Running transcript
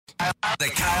The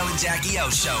Kyle and Jackie O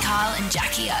Show. Kyle and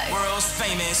Jackie O. World's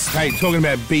famous. Hey, talking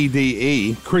about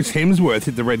BDE, Chris Hemsworth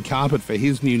hit the red carpet for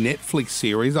his new Netflix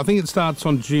series. I think it starts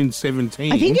on June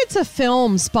 17. I think it's a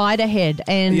film, Spiderhead,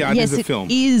 and Yeah, it yes, is a it film.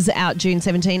 is out June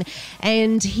 17.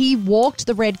 And he walked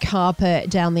the red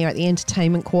carpet down there at the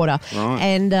entertainment quarter. Right.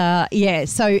 And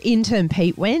so intern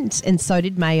Pete went, and so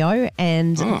did Mayo,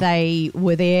 and they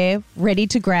were there ready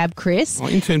to grab Chris. Oh,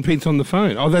 intern Pete's on the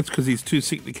phone. Oh, that's because he's too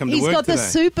sick to come to He's work got today. the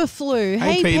super flu.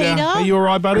 Hey, Peter. Are you all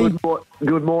right, buddy?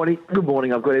 Good morning. Good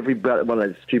morning. I've got every one of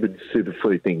those stupid super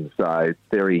flu things, so it's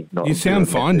very not. You sound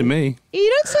fine to me. You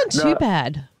don't sound too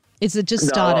bad. Is it just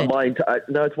started?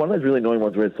 No, it's one of those really annoying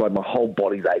ones where it's like my whole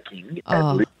body's aching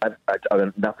and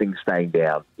nothing's staying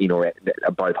down in or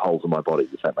out both holes of my body,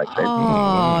 if that makes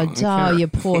sense. Oh, you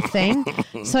poor thing.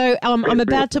 So I'm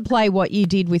about to play what you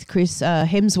did with Chris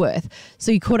Hemsworth.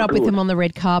 So you caught up with him on the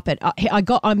red carpet.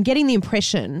 I'm getting the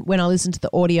impression when I listened to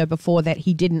the audio before that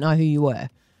he didn't know who you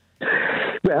were.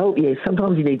 Well, yeah,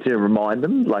 sometimes you need to remind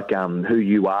them, like, who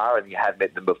you are and you have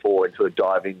met them before and sort of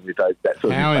dive in with that sort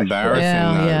of How information. embarrassing,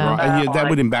 Yeah. though, right? That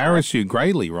would embarrass you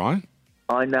greatly, right?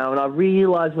 I know, and I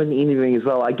realise when interviewing as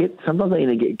well, sometimes I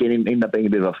end up being a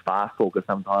bit of a fast talker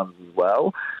sometimes as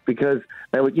well, because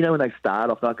they would, when they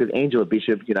start off, because Angela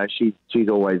Bishop, she's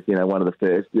always, one of the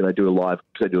first, do a live,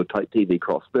 so do a TV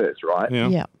cross first, right?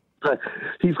 Yeah. So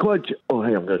she's quite, hang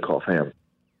on, I'm going to cough, hang on.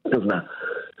 Doesn't matter.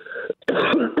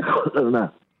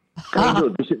 Angela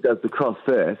Bishop does the cross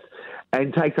first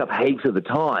and takes up heaps of the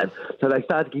time. So they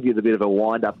start to give you a bit of a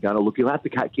wind-up going, look, you'll have to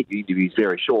keep your interviews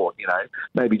very short,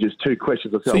 maybe just 2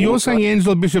 questions or so. So you're saying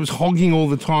Angela Bishop's hogging all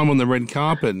the time on the red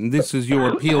carpet, and this is your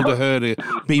appeal to her to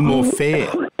be more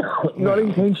fair? Not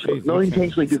intentionally,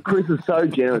 because Chris is so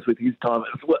generous with his time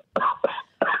as well.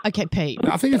 Okay, Pete.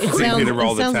 I think it's easy to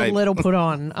roll it the sounds tape. Oh, a little put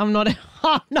on. I'm not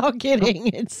kidding.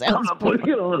 It sounds put Put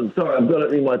it on. Sorry, I've got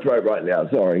it in my throat right now.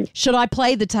 Sorry. Should I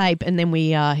play the tape and then we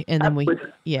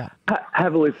yeah.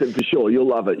 Have a listen for sure. You'll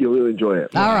love it. You'll really enjoy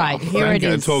it. All right, here Don't it go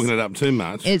is. talking it up too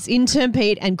much. It's intern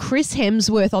Pete and Chris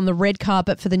Hemsworth on the red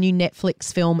carpet for the new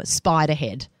Netflix film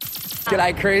Spiderhead.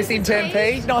 G'day, Chris, intern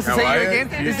P. Nice to see you again.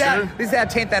 This is our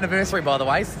 10th anniversary, by the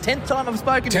way. It's the 10th time I've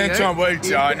spoken to you. 10th time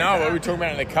I know. What were we talking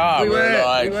about in the car? We were.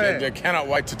 I cannot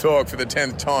wait to talk for the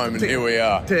 10th time, and here we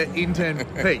are. To intern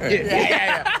P.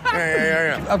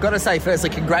 Yeah. I've got to say, firstly,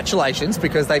 congratulations,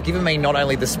 because they've given me not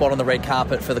only the spot on the red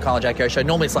carpet for the Kyle and Jackie O show.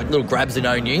 Normally it's like little grabs in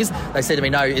O News. They said to me,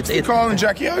 no, it's Kyle and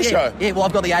Jackie O show. Yeah, well,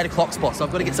 I've got the 8 o'clock spot, so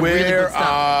I've got to get some really good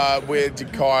stuff. Where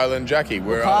did Kyle and Jackie?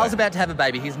 Where Kyle's are they? about to have a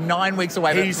baby. He's 9 weeks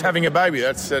away. He's having a baby.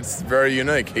 That's very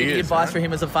unique. Any advice for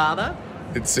him as a father?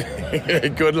 It's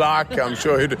good luck. I'm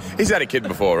sure he's had a kid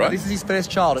before, right? This is his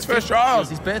first child. His first child. It was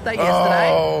his birthday yesterday.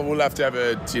 Oh, we'll have to have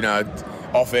a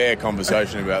off-air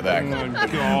conversation about that. Oh, my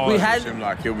God. We had- Wish him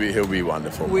luck. He'll be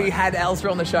wonderful. We mate. had Elsa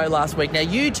on the show last week. Now,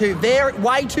 you two, they're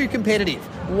way too competitive.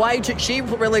 She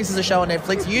releases a show on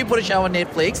Netflix. You put a show on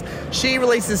Netflix. She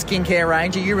releases a skincare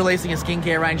range. Are you releasing a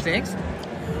skincare range next?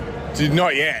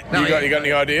 Not yet. Not You yet. got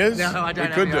any ideas? No, I don't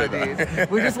We could have do any that. ideas.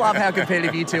 We just love how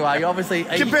competitive you two are. You obviously...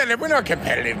 Competitive? We're not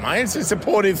competitive, mate. It's a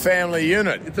supportive family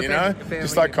unit, It's a family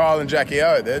Just like unit. Kyle and Jackie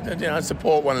O. They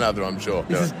support one another, I'm sure.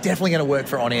 This is definitely going to work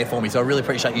for on air for me, so I really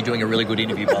appreciate you doing a really good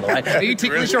interview, by the way. Are you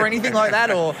ticklish or anything like that,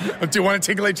 or...? Do you want to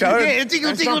tickle each other? Yeah, tickle,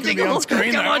 That's not gonna be on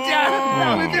screen, Come though. on,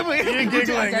 Dad. Oh, you're giggling.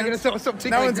 Okay, I'm going to stop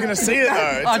tickling. No one's going to see it,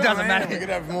 though. Oh, it doesn't matter. We could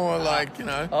have more,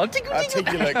 Oh, tickle,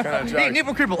 articulate kind of jokes.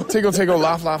 Nipple cribble. Tickle, tickle,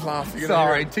 laugh, laugh, laugh. You're gonna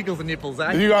Sorry, hear it. tickles and nipples,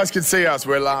 eh? If you guys could see us,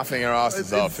 we're laughing our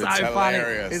asses off. so It's funny.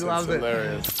 hilarious. He loves it's it.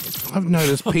 hilarious. I've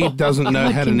noticed Pete doesn't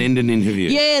know how to end an interview.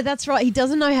 Yeah, that's right. He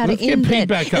doesn't know how Let's to get end Pete it.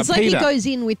 back up. It's like Peter. he goes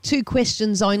in with 2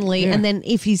 questions only, and then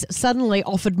if he's suddenly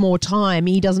offered more time,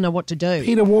 he doesn't know what to do.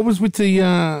 Peter, what was with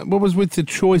the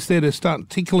choice there to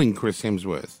start tickling Chris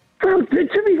Hemsworth? Well,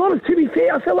 to be honest, to be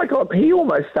fair, I felt like he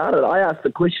almost started. I asked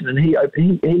the question and he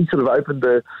sort of opened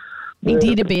the... He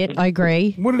did a bit, I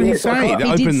agree. What did he say?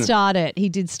 He did start it. He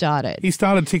did start it. He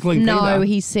started tickling Peter. No,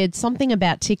 he said something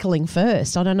about tickling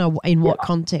first. I don't know in what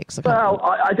context. I can't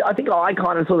Well, I think I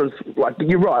kind of sort of, like,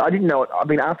 you're right. I didn't know it. I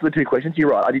mean, after the 2 questions, you're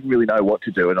right. I didn't really know what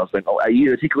to do. And I was like, are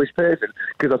you a ticklish person?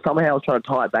 Because somehow I was trying to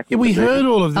tie it back. Yeah, we heard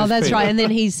all of this. Oh, that's Peter. right. And then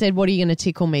he said, what are you going to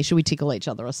tickle me? Should we tickle each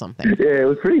other or something? Yeah, it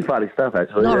was pretty funny stuff,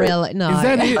 actually. Not yeah. really, no. Is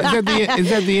that it? Is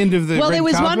that the end of the Well, red there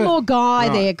was carpet? one more guy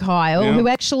Right. there, Kyle, Yeah. who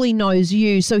actually knows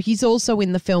you. So he's also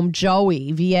in the film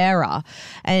Joey Vieira,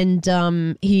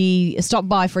 and he stopped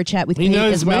by for a chat with He Pete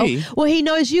knows as well. me. Well, he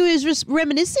knows you. He's just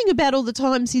reminiscing about all the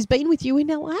times he's been with you in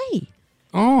LA.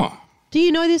 Oh. Do you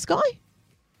know this guy?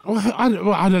 Well, I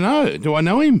don't know. Do I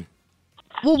know him?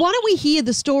 Well, why don't we hear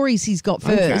the stories he's got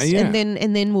first, Okay, yeah.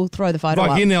 and then we'll throw the photo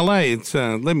Like up. in LA, it's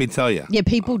let me tell you. Yeah,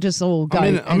 people just all go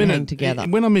and hang together.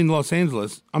 When I'm in Los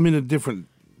Angeles, I'm in a different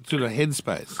sort of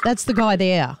headspace. That's the guy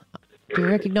there. Do you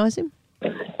recognise him?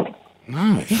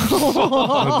 No,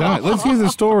 I don't. Let's hear the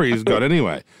story he's got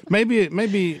anyway. Maybe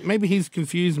he's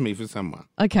confused me for someone.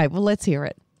 Okay, well, let's hear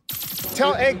it.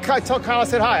 Tell Kyle I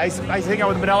said hi. I think I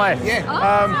was in LA.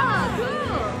 Yeah.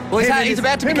 Well, he's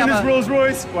about to become his Rolls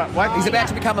Royce. What? He's about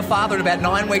to become a father in about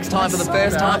 9 weeks' time for the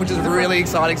first time, which is really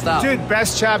exciting stuff. Dude,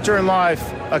 best chapter in life,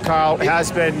 Kyle,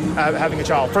 has been having a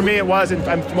child. For me, it was, and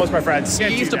for most of my friends. You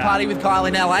used to party with Kyle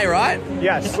in LA, right?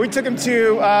 Yes. We took him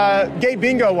to gay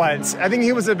bingo once. I think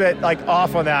he was a bit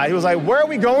off on that. He was like, "Where are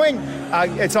we going?"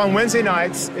 It's on Wednesday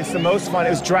nights. It's the most fun. It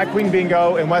was drag queen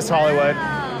bingo in West Hollywood.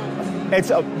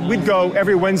 We'd go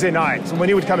every Wednesday night. So when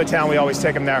he would come to town, we always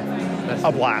take him there.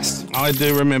 A blast. I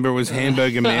do remember it was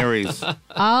Hamburger Mary's.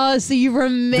 Oh, so you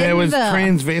remember. There was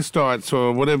transvestites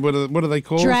or whatever. What are they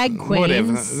called? Drag queens.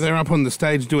 Whatever. They're up on the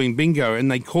stage doing bingo, and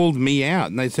they called me out,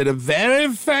 and they said, "A very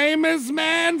famous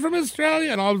man from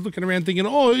Australia." And I was looking around thinking,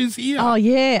 "Oh, who's here?" Oh,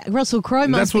 yeah. Russell Crowe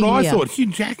And must that's what be I here. thought. Hugh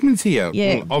Jackman's here.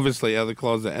 Yeah. Well, obviously out of the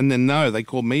closet. And then no, they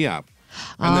called me up,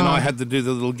 and then I had to do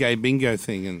the little gay bingo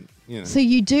thing, and. You know. So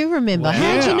you do remember. Wow.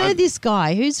 How did you Yeah, know this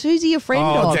guy? Who's he a friend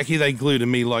of? Oh, Jackie, they glued to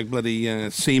me like bloody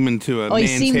semen to a Oh, he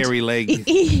man's seemed- hairy leg.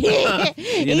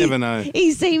 You never know.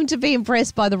 He seemed to be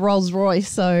impressed by the Rolls Royce,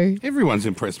 so Everyone's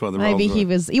impressed by the maybe Rolls he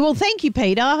Royce. was. Well, thank you,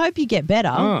 Peter. I hope you get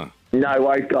better. Oh. No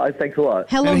worries, guys. Thanks a lot.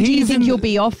 How long And do you he's think in you'll the-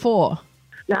 be off for?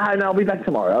 No, I'll be back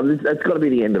tomorrow. That's got to be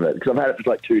the end of it because I've had it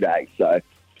for 2 days. So.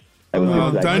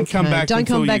 Oh, don't come Okay, back. don't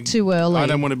come until back too early. I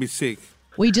don't want to be sick.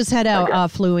 We just had our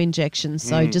flu injection,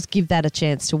 so just give that a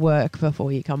chance to work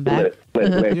before you come back.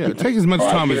 Yeah, take as much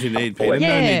time as you need, Peter.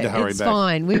 Yeah, no need to hurry it's back.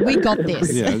 fine. We got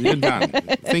this. Yeah, you're done.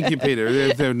 Thank you,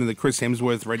 Peter. They're in the Chris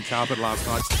Hemsworth red carpet last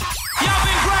night. Y'all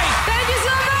been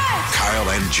great. Kyle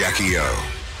and Jackie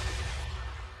O.